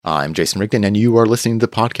I'm Jason Rigden, and you are listening to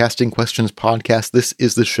the Podcasting Questions Podcast. This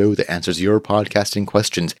is the show that answers your podcasting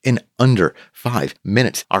questions in under 5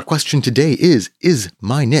 minutes. Our question today is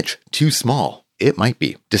my niche too small? It might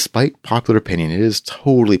be. Despite popular opinion, it is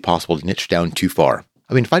totally possible to niche down too far.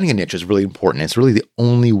 Finding a niche is really important. It's really the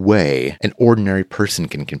only way an ordinary person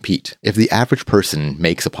can compete. If the average person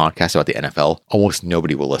makes a podcast about the NFL, almost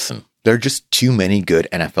nobody will listen. There are just too many good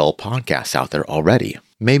NFL podcasts out there already.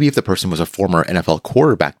 Maybe if the person was a former NFL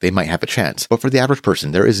quarterback, they might have a chance. But for the average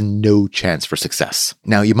person, there is no chance for success.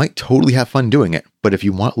 Now, you might totally have fun doing it, but if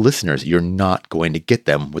you want listeners, you're not going to get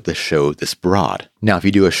them with a show this broad. Now, if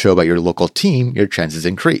you do a show about your local team, your chances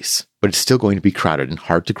increase. But it's still going to be crowded and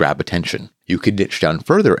hard to grab attention. You could niche down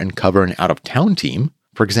further and cover an out-of-town team.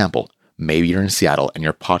 For example, maybe you're in Seattle and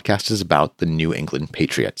your podcast is about the New England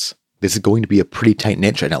Patriots. This is going to be a pretty tight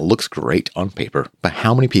niche and it looks great on paper. But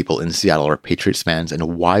how many people in Seattle are Patriots fans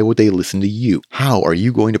and why would they listen to you? How are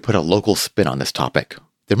you going to put a local spin on this topic?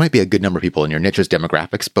 There might be a good number of people in your niche's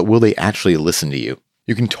demographics, but will they actually listen to you?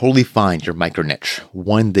 You can totally find your micro niche,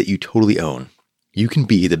 one that you totally own. You can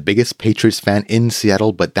be the biggest Patriots fan in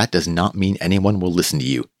Seattle, but that does not mean anyone will listen to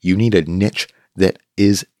you. You need a niche that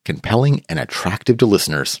is compelling and attractive to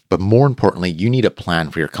listeners. But more importantly, you need a plan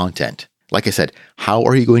for your content. Like I said, how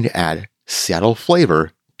are you going to add Seattle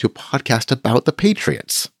flavor to a podcast about the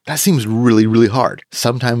Patriots? That seems really, really hard.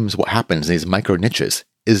 Sometimes what happens in these micro niches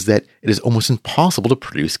is that it is almost impossible to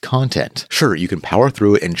produce content. Sure, you can power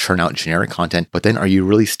through it and churn out generic content, but then are you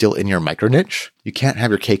really still in your micro niche? You can't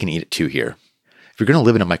have your cake and eat it too here. If you're going to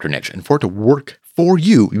live in a micro niche and for it to work for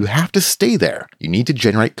you, you have to stay there. You need to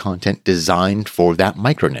generate content designed for that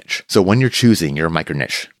micro niche. So when you're choosing your micro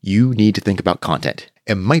niche, you need to think about content.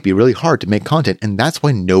 It might be really hard to make content, and that's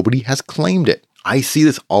why nobody has claimed it. I see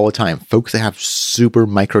this all the time. Folks that have super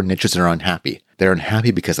micro niches are unhappy. They're unhappy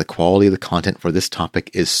because the quality of the content for this topic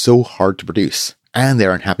is so hard to produce. And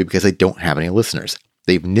they're unhappy because they don't have any listeners.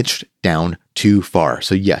 They've niched down too far.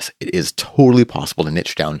 So yes, it is totally possible to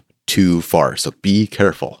niche down too far. So be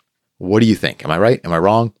careful. What do you think? Am I right? Am I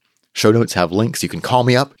wrong? Show notes have links. You can call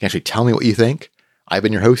me up. You can actually tell me what you think. I've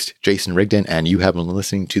been your host, Jason Rigden, and you have been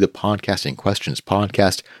listening to the Podcasting Questions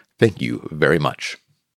Podcast. Thank you very much.